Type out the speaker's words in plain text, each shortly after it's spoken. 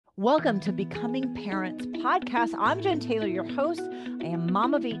Welcome to Becoming Parents podcast. I'm Jen Taylor, your host. I am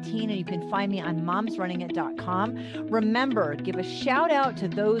mom of 18, and you can find me on momsrunningit.com. Remember, give a shout out to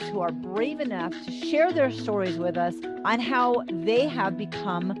those who are brave enough to share their stories with us on how they have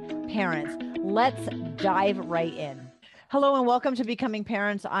become parents. Let's dive right in. Hello and welcome to Becoming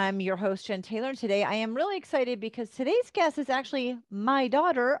Parents. I'm your host, Jen Taylor. And today I am really excited because today's guest is actually my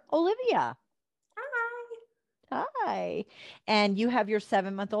daughter, Olivia. Hi. And you have your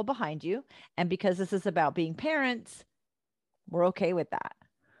 7-month-old behind you. And because this is about being parents, we're okay with that.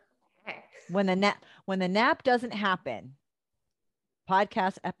 Okay. When the nap doesn't happen,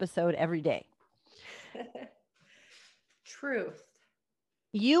 podcast episode every day. Truth.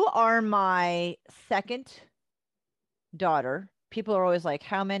 You are my second daughter. People are always like,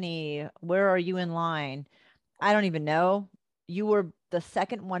 how many? Where are you in line? I don't even know. You were the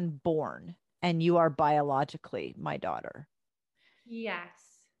second one born, and you are biologically my daughter. Yes.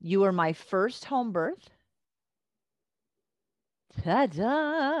 You were my first home birth.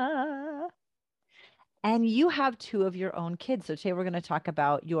 Ta-da! And you have two of your own kids. So today we're going to talk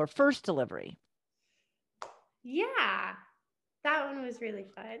about your first delivery. Yeah. That one was really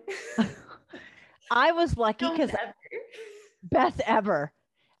fun. I was lucky because best ever.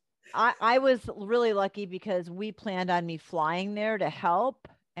 I was really lucky because we planned on me flying there to help.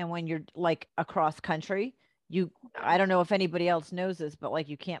 And when you're like across country, I don't know if anybody else knows this, but like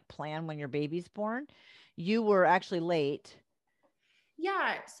you can't plan when your baby's born. You were actually late.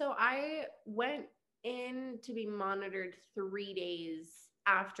 Yeah. So I went in to be monitored 3 days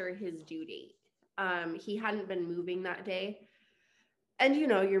after his due date. He hadn't been moving that day. And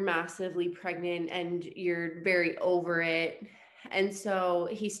you're massively pregnant and you're very over it. And so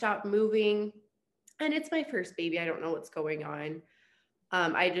he stopped moving. And it's my first baby. I don't know what's going on.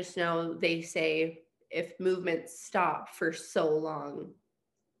 I just know they say if movements stop for so long,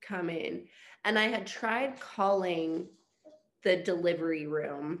 come in. And I had tried calling the delivery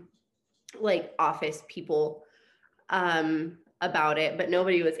room, like office people, about it, but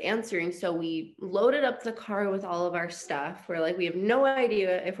nobody was answering. So we loaded up the car with all of our stuff. We're like, we have no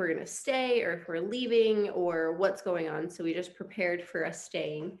idea if we're going to stay or if we're leaving or what's going on. So we just prepared for us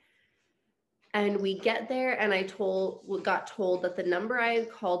staying. And we get there and got told that the number I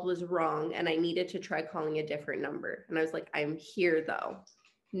had called was wrong and I needed to try calling a different number. And I was like, I'm here though.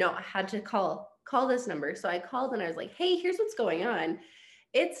 No, I had to call this number. So I called and I was like, hey, here's what's going on.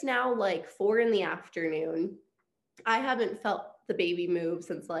 It's now like 4 p.m. I haven't felt the baby move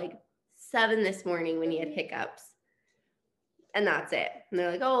since like 7 this morning when he had hiccups. And that's it. And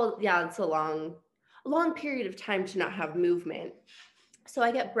they're like, oh yeah, it's a long period of time to not have movement. So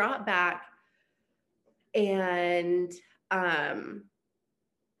I get brought back. And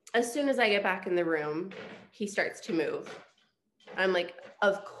as soon as I get back in the room, he starts to move. I'm like,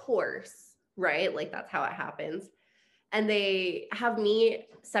 of course, right? Like that's how it happens. And they have me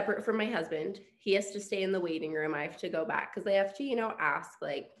separate from my husband. He has to stay in the waiting room. I have to go back because they have to, ask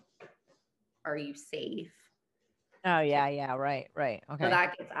like, are you safe? Oh, yeah. Right. Okay. So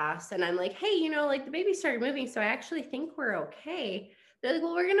that gets asked. And I'm like, hey, like the baby started moving. So I actually think we're okay. They're like,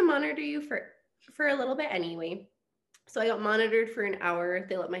 well, we're going to monitor you for a little bit anyway. So I got monitored for an hour.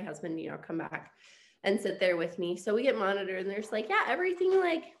 They let my husband, come back and sit there with me. So we get monitored and there's like, yeah, everything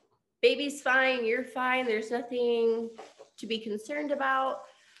like baby's fine. You're fine. There's nothing to be concerned about,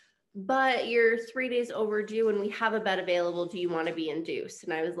 but you're 3 days overdue and we have a bed available. Do you want to be induced?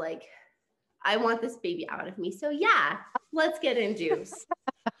 And I was like, I want this baby out of me. So yeah, let's get induced.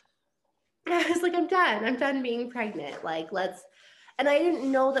 I was like, I'm done being pregnant. Like, and I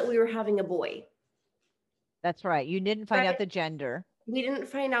didn't know that we were having a boy. That's right. You didn't find out the gender. We didn't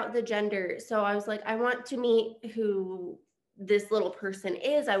find out the gender. So I was like, I want to meet who this little person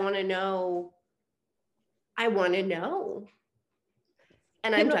is. I want to know. And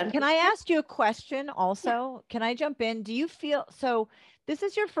I'm done. Can I ask you a question also? Yeah. Can I jump in? Do you feel, so this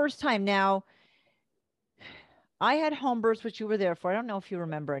is your first time now. I had home births, which you were there for. I don't know if you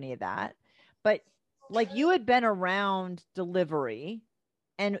remember any of that, but like you had been around delivery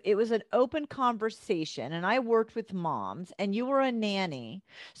and it was an open conversation and I worked with moms and you were a nanny.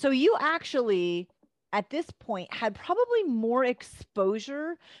 So you actually at this point had probably more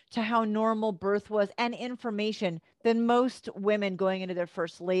exposure to how normal birth was and information than most women going into their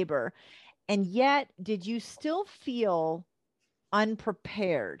first labor. And yet, did you still feel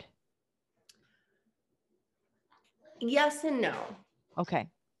unprepared? Yes and no. Okay.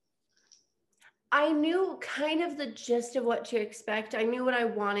 I knew kind of the gist of what to expect. I knew what I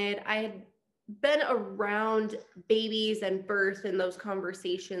wanted. I had been around babies and birth and those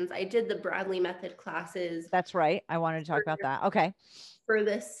conversations. I did the Bradley method classes. That's right. I wanted to talk about that. Okay. For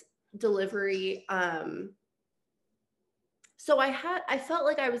this delivery. So I felt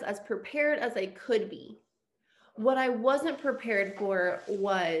like I was as prepared as I could be. What I wasn't prepared for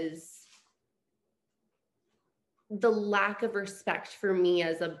was the lack of respect for me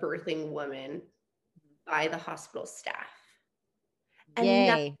as a birthing woman by the hospital staff. And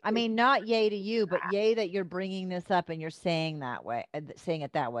that, Yay. I mean, not yay to you, but yay that you're bringing this up and you're saying that way, saying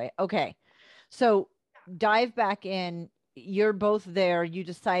it that way. Okay. So dive back in. You're both there. You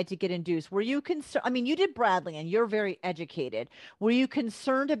decide to get induced. Were you concerned? I mean, you did Bradley and you're very educated. Were you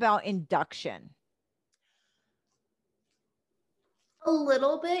concerned about induction? a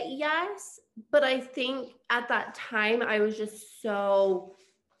little bit, yes. But I think at that time I was just so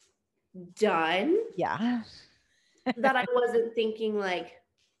done Yeah. that I wasn't thinking like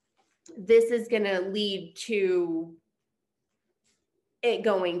this is going to lead to it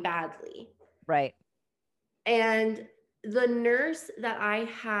going badly. Right. And the nurse that I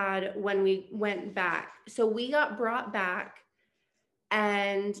had when we went back, so we got brought back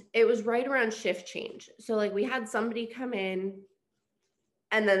and it was right around shift change. So like we had somebody come in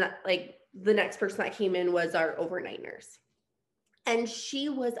and then like the next person that came in was our overnight nurse. And she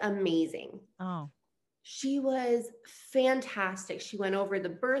was amazing. Oh. She was fantastic. She went over the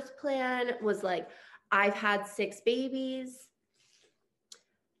birth plan, was like, I've had 6 babies.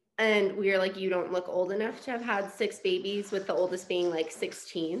 And we were like, you don't look old enough to have had 6 babies, with the oldest being like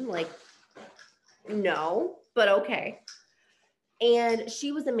 16. Like, no, but okay. And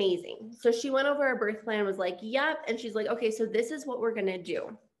she was amazing. So she went over our birth plan, was like, yep. And she's like, okay, so this is what we're going to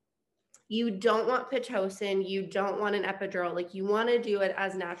do. You don't want Pitocin. You don't want an epidural. Like, you want to do it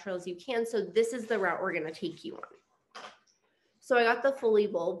as natural as you can. So this is the route we're going to take you on. So I got the Foley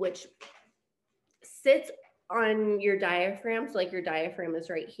bulb, which sits on your diaphragm. So like your diaphragm is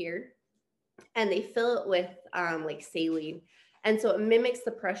right here. And they fill it with like saline. And so it mimics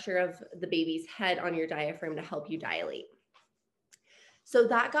the pressure of the baby's head on your diaphragm to help you dilate. So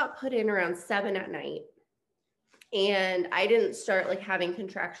that got put in around 7 at night. And I didn't start like having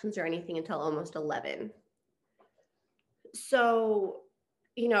contractions or anything until almost 11. So,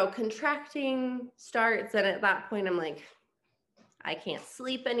 you know, contracting starts. And at that point, I'm like, I can't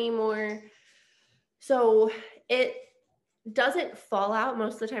sleep anymore. So it doesn't fall out.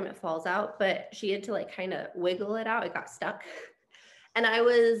 Most of the time it falls out, but she had to like kind of wiggle it out. It got stuck. And I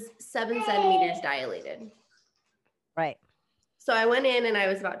was 7 centimeters dilated. Right. So I went in and I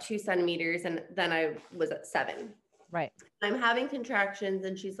was about 2 centimeters, and then I was at 7. Right. I'm having contractions,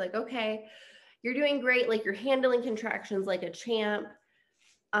 and she's like, okay, you're doing great. Like, you're handling contractions like a champ.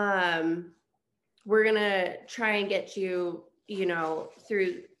 We're going to try and get you, you know,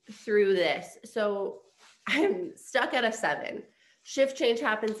 through this. So I'm stuck at a 7. Shift change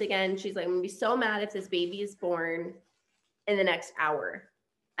happens again. She's like, I'm gonna be so mad if this baby is born in the next hour.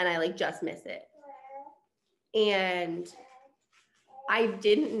 And I like just miss it. And I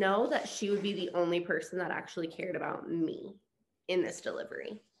didn't know that she would be the only person that actually cared about me in this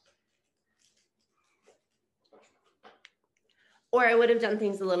delivery. Or I would have done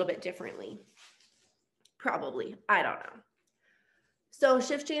things a little bit differently. Probably. I don't know. So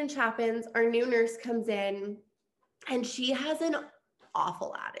shift change happens. Our new nurse comes in and she has an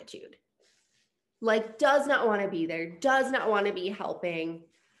awful attitude. Like, does not want to be there, does not want to be helping.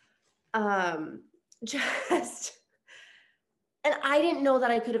 Just, and I didn't know that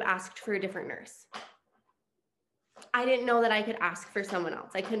I could have asked for a different nurse. I didn't know that I could ask for someone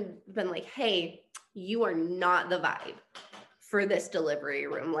else. I could have been like, hey, you are not the vibe for this delivery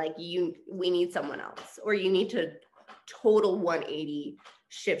room. Like, we need someone else, or you need to total 180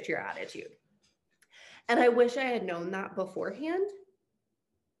 shift your attitude. And I wish I had known that beforehand,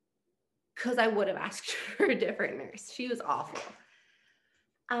 because I would have asked for a different nurse. She was awful.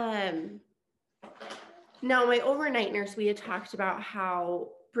 Now, my overnight nurse, we had talked about how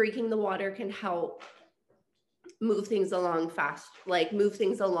breaking the water can help move things along fast, like move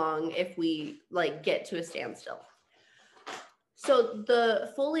things along if we like get to a standstill. So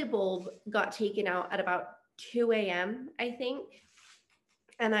the Foley bulb got taken out at about 2 a.m., I think.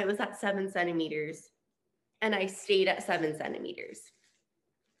 And I was at 7 centimeters, and I stayed at 7 centimeters.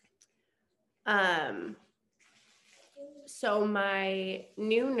 So my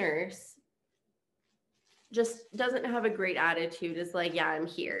new nurse just doesn't have a great attitude. Is like, yeah, I'm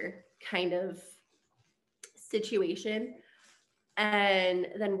here kind of situation. And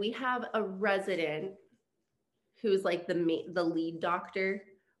then we have a resident who's like the lead doctor,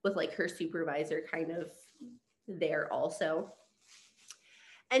 with like her supervisor kind of there also.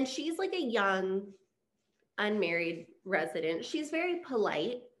 And she's like a young, unmarried resident. She's very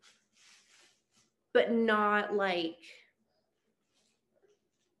polite, but not like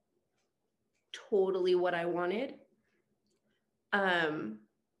totally what I wanted. And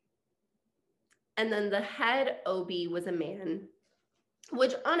then the head OB was a man,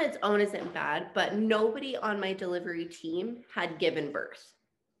 which on its own isn't bad, but nobody on my delivery team had given birth.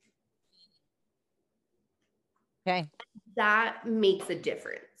 Okay. That makes a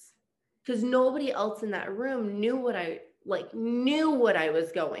difference because nobody else in that room knew what I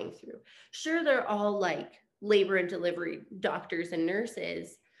was going through. Sure, they're all like labor and delivery doctors and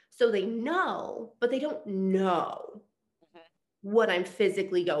nurses, so they know, but they don't know what I'm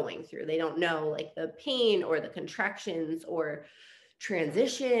physically going through. They don't know like the pain or the contractions or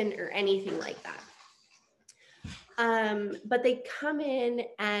transition or anything like that. But they come in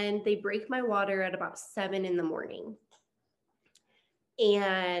and they break my water at about 7 a.m.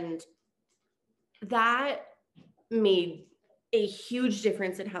 And that made a huge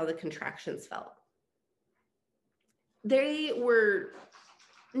difference in how the contractions felt. They were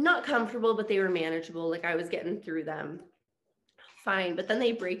not comfortable, but they were manageable. Like I was getting through them fine, but then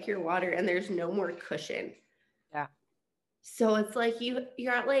they break your water and there's no more cushion. Yeah. So it's like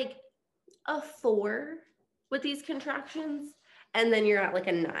you're at like a 4 with these contractions, and then you're at like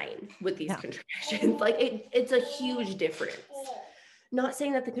a 9 with these contractions. Like it's a huge difference. Not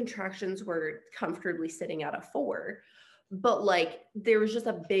saying that the contractions were comfortably sitting at a 4, but like there was just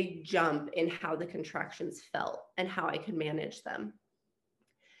a big jump in how the contractions felt and how I could manage them.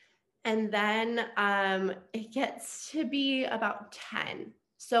 And then it gets to be about 10.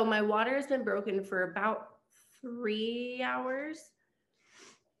 So my water has been broken for about 3 hours.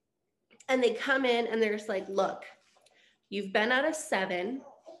 And they come in and they're just like, look, you've been at a 7.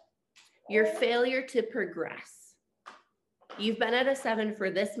 Your failure to progress. You've been at a 7 for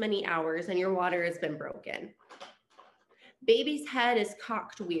this many hours and your water has been broken. Baby's head is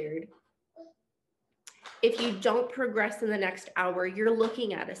cocked weird. If you don't progress in the next hour, you're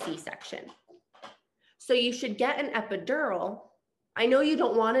looking at a C-section. So you should get an epidural. I know you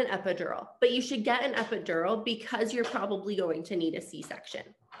don't want an epidural, but you should get an epidural because you're probably going to need a C-section.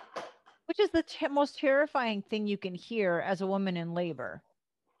 Which is the most terrifying thing you can hear as a woman in labor.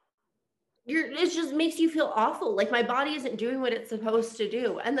 It just makes you feel awful. Like my body isn't doing what it's supposed to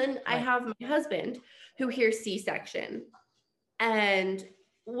do. And then I have my husband who hears C-section. And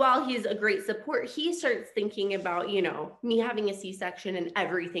while he's a great support, he starts thinking about, me having a C-section and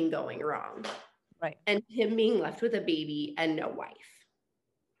everything going wrong. Right. And him being left with a baby and no wife.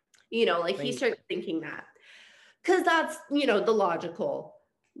 He starts thinking that. Because that's, the logical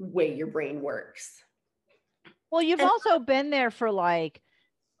way your brain works. Well, you've also been there for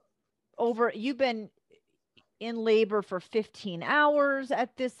you've been in labor for 15 hours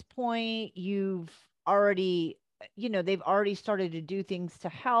at this point. You've already, they've already started to do things to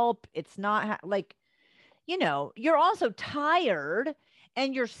help. It's not you're also tired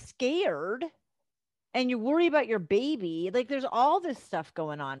and you're scared and you worry about your baby. Like there's all this stuff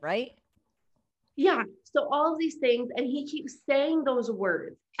going on, right? Yeah. So all of these things, and he keeps saying those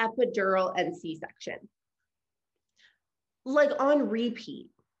words, epidural and C-section, like on repeat.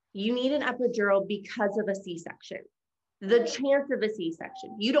 You need an epidural because of a C-section. The chance of a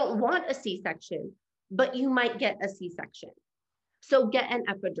C-section. You don't want a C-section, but you might get a C-section. So get an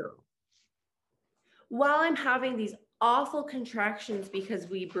epidural. While I'm having these awful contractions because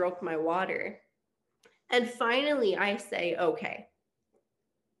we broke my water, and finally I say, okay.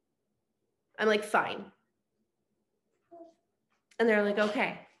 I'm like, fine. And they're like,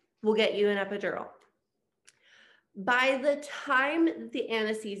 okay, we'll get you an epidural. By the time the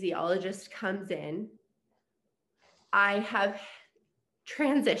anesthesiologist comes in, I have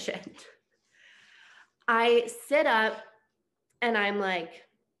transitioned. I sit up and I'm like,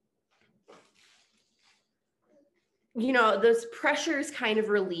 this pressure is kind of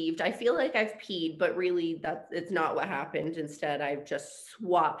relieved. I feel like I've peed, but really it's not what happened. Instead, I've just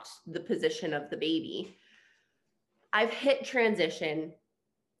swapped the position of the baby. I've hit transition.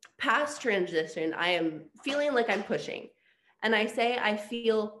 Past transition, I am feeling like I'm pushing. And I say, I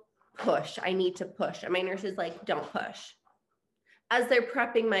feel push. I need to push. And my nurse is like, don't push. As they're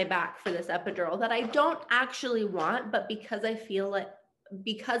prepping my back for this epidural that I don't actually want, but because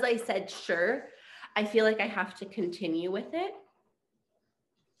I said sure, I feel like I have to continue with it.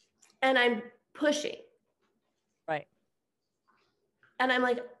 And I'm pushing. Right. And I'm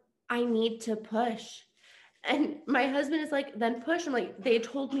like, I need to push. And my husband is like, then push. I'm like, they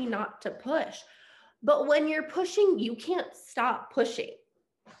told me not to push. But when you're pushing, you can't stop pushing.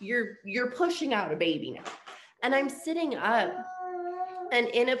 You're pushing out a baby now. And I'm sitting up and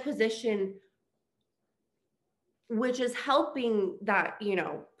in a position which is helping that,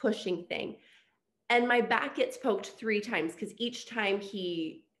 pushing thing. And my back gets poked 3 times because each time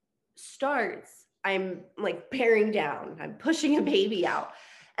he starts, I'm like bearing down, I'm pushing a baby out,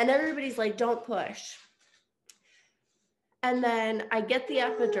 and everybody's like, don't push. And then I get the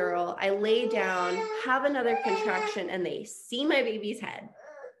epidural, I lay down, have another contraction, and they see my baby's head.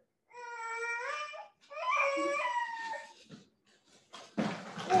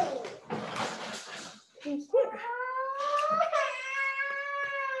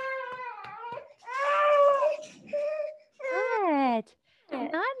 What?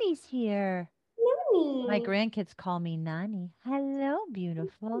 Nani's here. Nani. My grandkids call me Nani. Hello,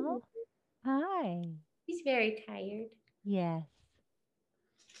 beautiful. Hi. He's very tired. Yes.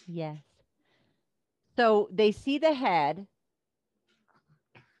 Yes. So they see the head.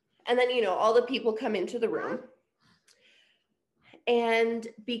 And then, you know, all the people come into the room. And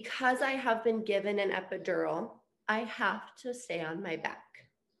because I have been given an epidural, I have to stay on my back,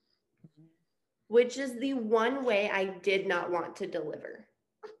 which is the one way I did not want to deliver.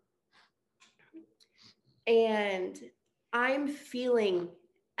 And I'm feeling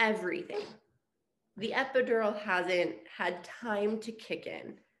everything. The epidural hasn't had time to kick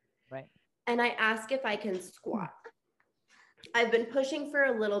in. Right. And I ask if I can squat. I've been pushing for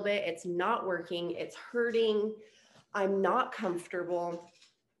a little bit. It's not working. It's hurting. I'm not comfortable.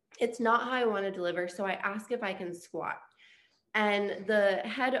 It's not how I want to deliver. So I ask if I can squat. And the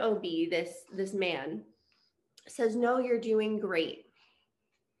head OB, this man, says, no, you're doing great.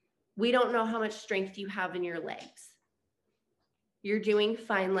 We don't know how much strength you have in your legs. You're doing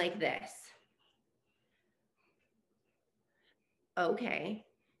fine like this. Okay.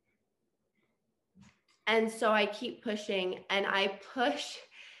 And so I keep pushing, and I push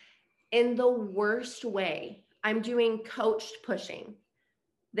in the worst way. I'm doing coached pushing.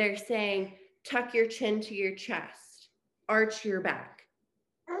 They're saying, tuck your chin to your chest, arch your back,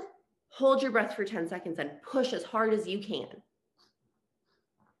 hold your breath for 10 seconds, and push as hard as you can.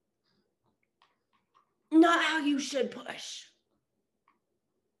 Not how you should push.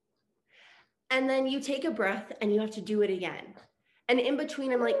 And then you take a breath and you have to do it again. And in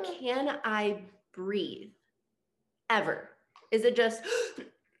between, I'm like, can I breathe ever? Is it just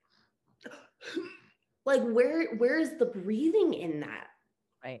like, where is the breathing in that?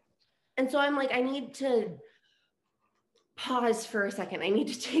 Right. And so I'm like, I need to pause for a second. I need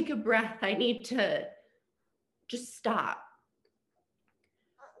to take a breath. I need to just stop.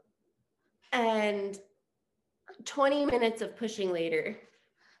 And 20 minutes of pushing later,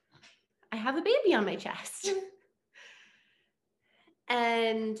 I have a baby on my chest.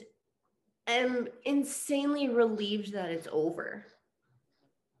 And I'm insanely relieved that it's over.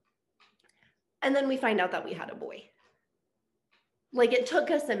 And then we find out that we had a boy. Like, it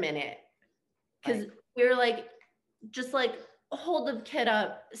took us a minute because we were like, just like, hold the kid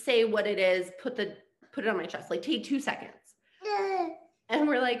up, say what it is, put it on my chest, like take 2 seconds. And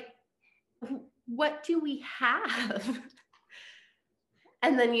we're like, what do we have?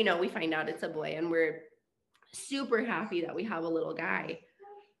 And then, you know, we find out it's a boy, and we're super happy that we have a little guy.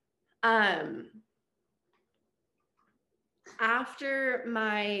 After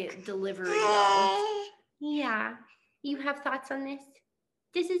my delivery, though, yeah, you have thoughts on this?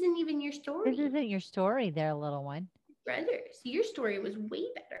 This isn't even your story. This isn't your story there, little one. Brothers, your story was way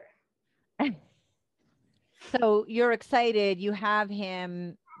better. So you're excited. You have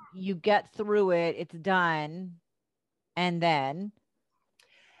him. You get through it. It's done. And then?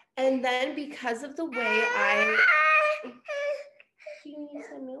 And then because of the way I... Do you need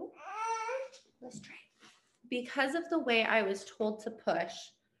some milk? Let's try. Because of the way I was told to push,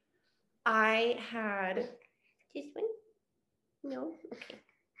 I had... This one? No? Okay.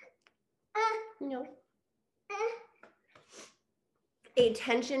 No. A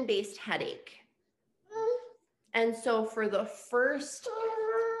tension-based headache. And so for the first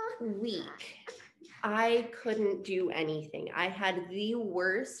week, I couldn't do anything. I had the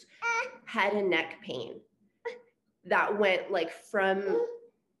worst head and neck pain that went like from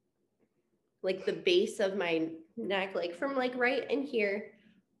like the base of my neck, like from like right in here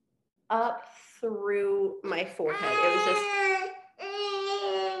up through my forehead. It was just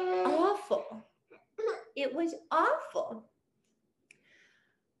awful. It was awful.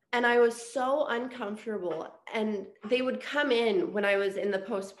 And I was so uncomfortable. And they would come in when I was in the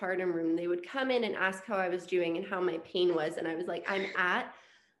postpartum room. They would come in and ask how I was doing and how my pain was. And I was like, I'm at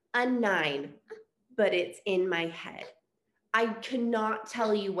a 9, but it's in my head. I cannot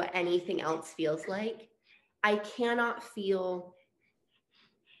tell you what anything else feels like. I cannot feel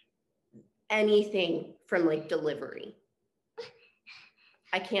anything from like delivery.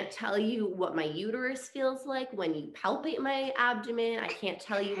 I can't tell you what my uterus feels like when you palpate my abdomen. I can't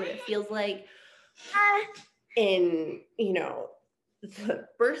tell you what it feels like in, you know, the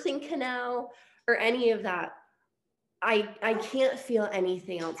birthing canal or any of that. I can't feel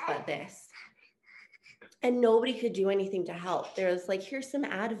anything else but this. And nobody could do anything to help. There was like, here's some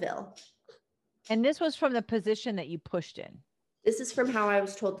Advil. And this was from the position that you pushed in. This is from how I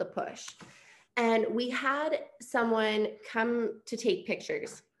was told to push. And we had someone come to take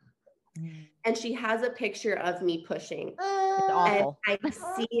pictures. And she has a picture of me pushing. It's awful. And I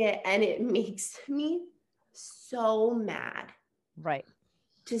see it and it makes me so mad. Right.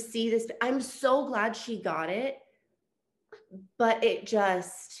 To see this. I'm so glad she got it, but it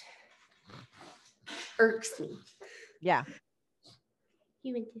just irks me. Yeah.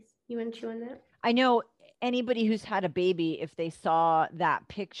 You want to chew on that? I know anybody who's had a baby, if they saw that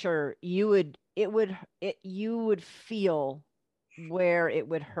picture, you would feel where it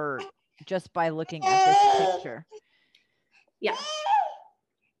would hurt just by looking at this picture. Yeah.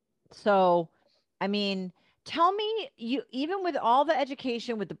 So, I mean, tell me, you, even with all the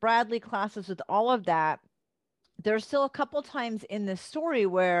education, with the Bradley classes, with all of that, there's still a couple times in this story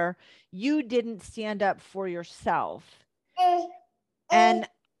where you didn't stand up for yourself. And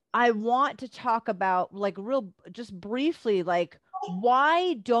I want to talk about, like, just briefly, like,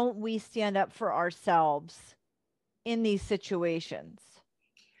 why don't we stand up for ourselves in these situations?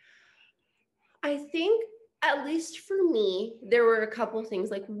 I think, at least for me, there were a couple things.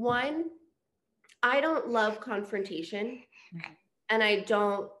 Like, one, I don't love confrontation. And I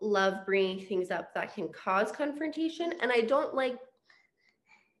don't love bringing things up that can cause confrontation. And I don't like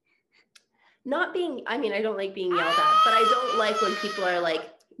I don't like being yelled at, but I don't like when people are like,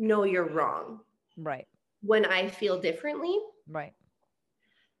 no, you're wrong. Right. When I feel differently. Right.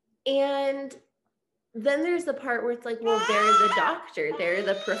 And then there's the part where it's like, well, they're the doctor, they're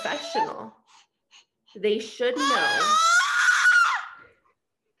the professional. They should know.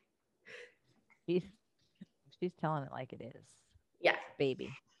 She's telling it like it is. Yeah.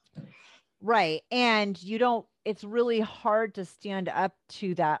 Baby. Right. And it's really hard to stand up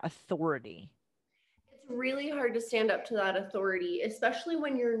to that authority. It's really hard to stand up to that authority, especially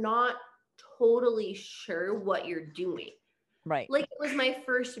when you're not totally sure what you're doing. Right. Like, it was my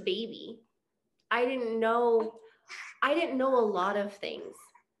first baby. I didn't know a lot of things.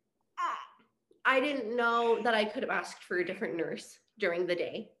 I didn't know that I could have asked for a different nurse during the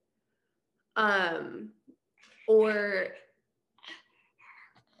day. Or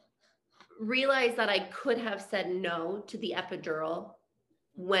realize that I could have said no to the epidural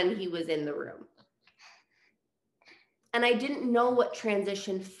when he was in the room. And I didn't know what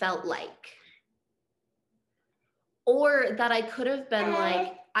transition felt like. Or that I could have been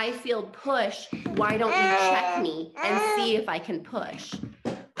like, I feel push. Why don't you check me and see if I can push?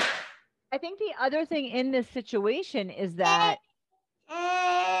 I think the other thing in this situation is that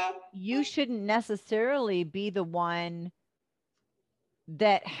you shouldn't necessarily be the one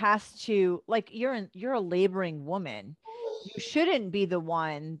that has to, like, you're a laboring woman. You shouldn't be the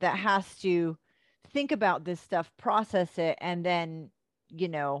one that has to think about this stuff, process it, and then,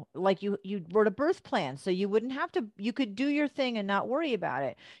 like you wrote a birth plan, so you wouldn't have to, you could do your thing and not worry about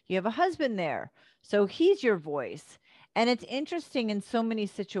it. You have a husband there, so he's your voice. And it's interesting in so many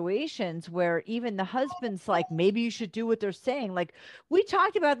situations where even the husband's like, maybe you should do what they're saying. Like, we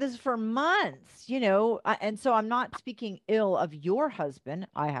talked about this for months, and so I'm not speaking ill of your husband.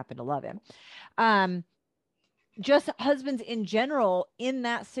 I happen to love him. Just husbands in general in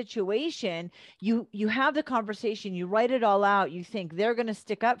that situation, you have the conversation, you write it all out, you think they're going to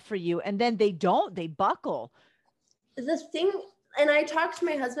stick up for you, and then they don't, they buckle. The thing, and I talked to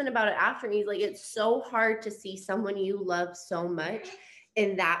my husband about it after, and he's like, it's so hard to see someone you love so much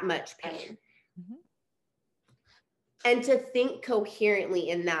in that much pain. Mm-hmm. And to think coherently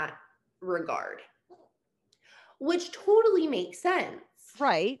in that regard, which totally makes sense.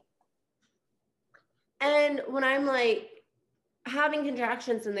 Right. And when I'm like having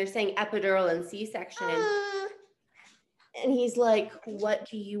contractions and they're saying epidural and C-section, and he's like, what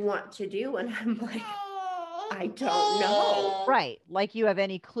do you want to do? And I'm like, I don't know. Right. Like you have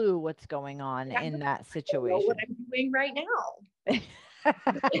any clue what's going on in that situation. I don't know what I'm doing right now. I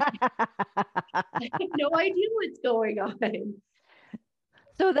have no idea what's going on.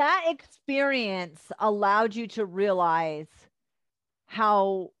 So that experience allowed you to realize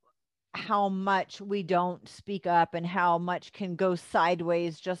how much we don't speak up and how much can go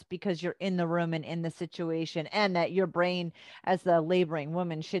sideways just because you're in the room and in the situation, and that your brain as the laboring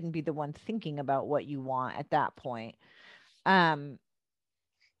woman shouldn't be the one thinking about what you want at that point.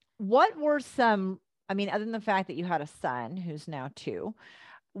 What were some, other than the fact that you had a son who's now 2,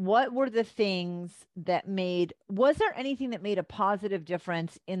 what were the things that was there anything that made a positive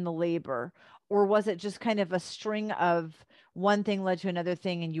difference in the labor? or was it just kind of a string of one thing led to another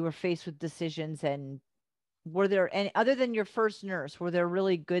thing and you were faced with decisions? And were there any, other than your first nurse, were there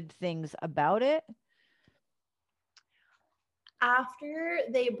really good things about it? After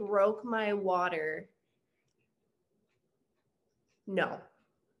they broke my water, no.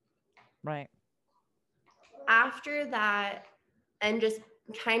 Right. After that, and just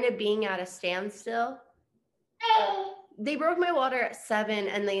kind of being at a standstill, they broke my water at 7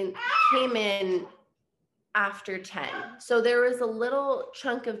 and they came in after 10. So there was a little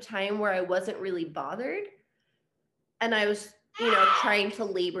chunk of time where I wasn't really bothered. And I was, trying to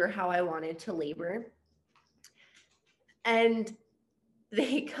labor how I wanted to labor. And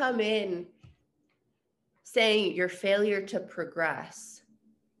they come in saying, your failure to progress,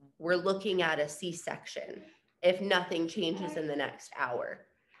 we're looking at a C-section if nothing changes in the next hour.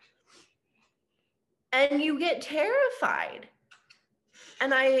 And you get terrified.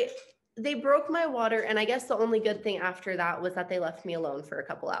 And they broke my water. And I guess the only good thing after that was that they left me alone for a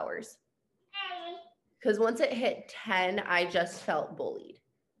couple hours. Because once it hit 10, I just felt bullied.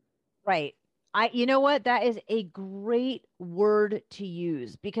 Right. You know what? That is a great word to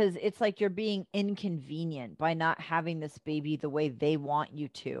use, because it's like you're being inconvenient by not having this baby the way they want you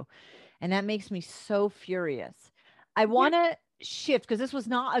to. And that makes me so furious. I want to shift, because this was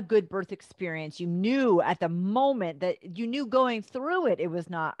not a good birth experience. You knew at the moment that you knew going through it, it was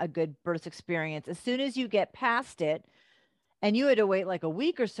not a good birth experience. As soon as you get past it, and you had to wait like a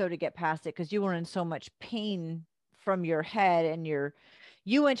week or so to get past it because you were in so much pain from your head, and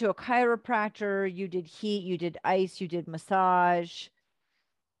you went to a chiropractor, you did heat, you did ice, you did massage.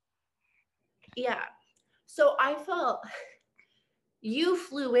 Yeah. So I felt you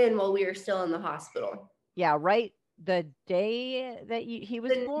flew in while we were still in the hospital. Yeah, right. The day that he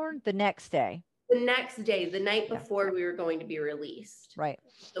was born, the next day. The next day, the night before we were going to be released. Right.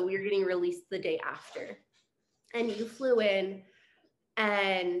 So we were getting released the day after. And you flew in,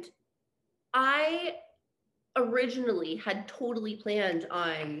 and I originally had totally planned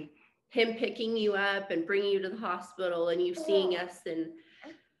on him picking you up and bringing you to the hospital and you seeing us.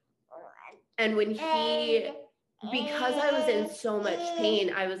 And when because I was in so much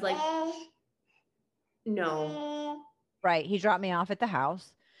pain, I was like, no. Right. He dropped me off at the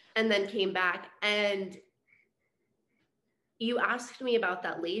house. And then came back, and you asked me about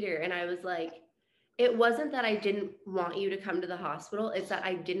that later. And I was like, it wasn't that I didn't want you to come to the hospital. It's that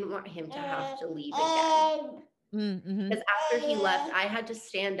I didn't want him to have to leave again. Mm-hmm. Because after he left, I had to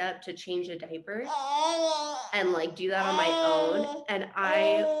stand up to change a diaper and like do that on my own. And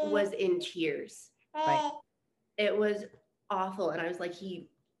I was in tears. Right. It was awful. And I was like,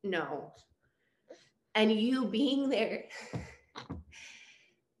 no. And you being there,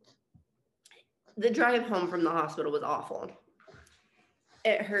 the drive home from the hospital was awful.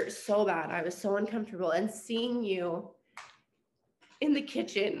 It hurt so bad. I was so uncomfortable. And seeing you in the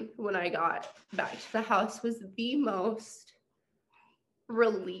kitchen when I got back to the house was the most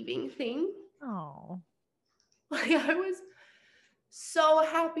relieving thing. Oh. Like, I was so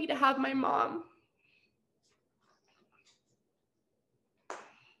happy to have my mom.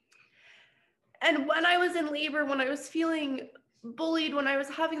 And when I was in labor, when I was feeling bullied, when I was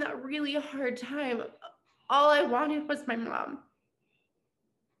having that really hard time, all I wanted was my mom.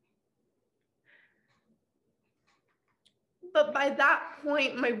 But by that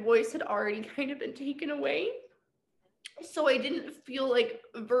point, my voice had already kind of been taken away. So I didn't feel like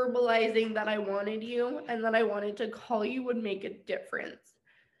verbalizing that I wanted you and that I wanted to call you would make a difference.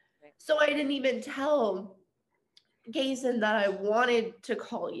 So I didn't even tell Gayson that I wanted to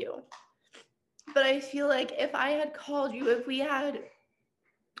call you. But I feel like if I had called you, if we had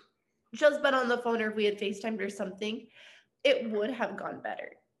just been on the phone, or if we had FaceTimed or something, it would have gone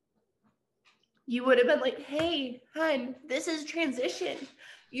better. You would have been like, hey, hun, this is transition.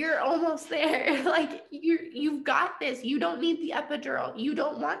 You're almost there. Like, you've got this. You don't need the epidural. You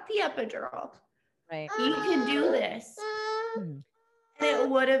don't want the epidural. Right. You can do this. And it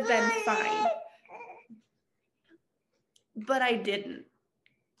would have been fine. But I didn't,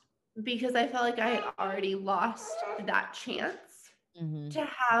 because I felt like I had already lost that chance to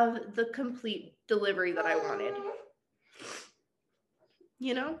have the complete delivery that I wanted.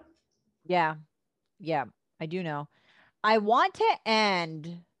 You know? Yeah. Yeah, I do know. I want to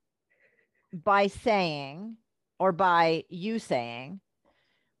end by saying, or by you saying,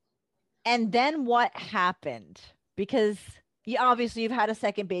 and then what happened? Because obviously you've had a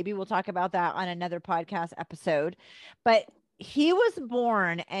second baby. We'll talk about that on another podcast episode. But he was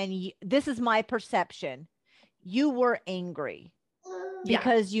born, and this is my perception. You were angry.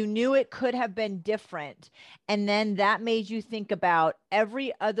 because you knew it could have been different. And then that made you think about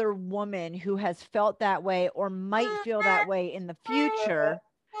every other woman who has felt that way or might feel that way in the future.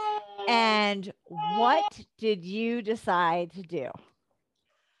 And what did you decide to do?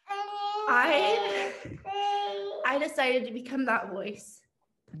 I decided to become that voice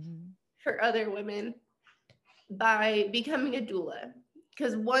for other women by becoming a doula.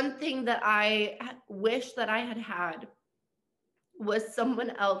 Because one thing that I wish that I had had was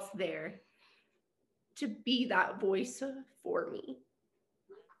someone else there to be that voice for me.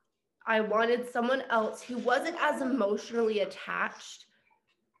 I wanted someone else who wasn't as emotionally attached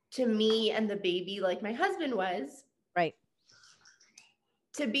to me and the baby like my husband was. Right.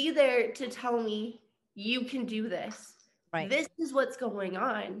 To be there to tell me, you can do this. Right. This is what's going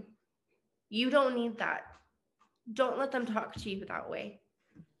on. You don't need that. Don't let them talk to you that way.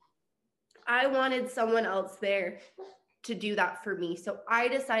 I wanted someone else there to do that for me. So I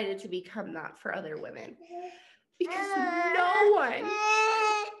decided to become that for other women. Because no one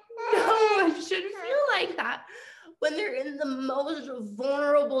should feel like that when they're in the most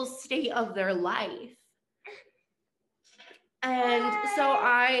vulnerable state of their life. And so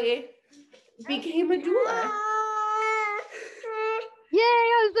I became a doula. Yay,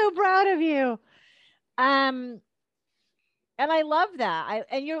 I'm so proud of you. And I love that.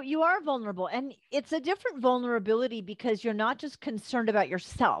 And you are vulnerable, and it's a different vulnerability because you're not just concerned about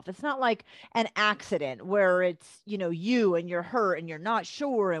yourself. It's not like an accident where it's, you and you're hurt and you're not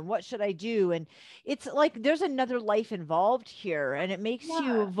sure and what should I do? And it's like there's another life involved here, and it makes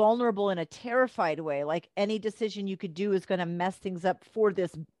you vulnerable in a terrified way. Like any decision you could do is going to mess things up for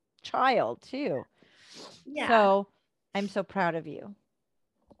this child too. Yeah. So I'm so proud of you.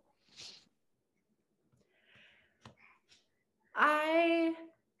 I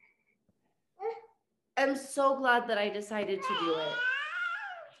am so glad that I decided to do it.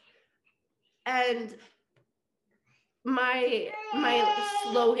 And my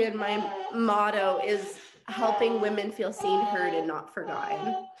slogan, my motto is helping women feel seen, heard, and not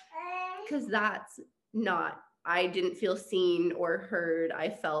forgotten. Because that's not, I didn't feel seen or heard. I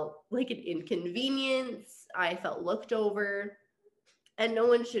felt like an inconvenience. I felt looked over, and no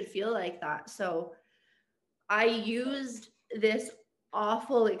one should feel like that. So I used this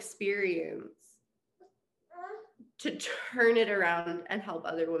awful experience to turn it around and help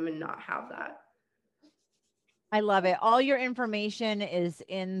other women not have that. I love it. All your information is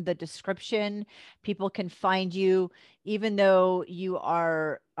in the description. People can find you, even though you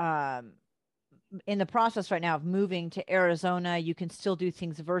are in the process right now of moving to Arizona. You can still do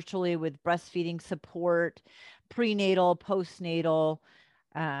things virtually with breastfeeding support, prenatal, postnatal,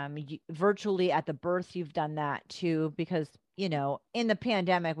 virtually at the birth. You've done that too, because in the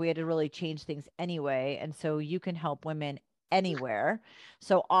pandemic, we had to really change things anyway. And so you can help women anywhere.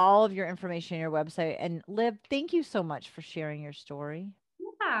 So all of your information, your website. And Liv, thank you so much for sharing your story.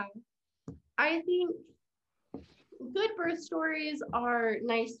 Yeah. I think good birth stories are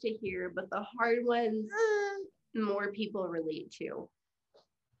nice to hear, but the hard ones, more people relate to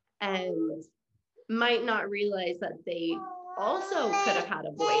and might not realize that they also could have had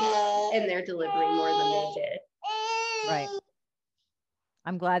a voice in their delivery more than they did. Right.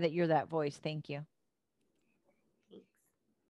 I'm glad that you're that voice. Thank you.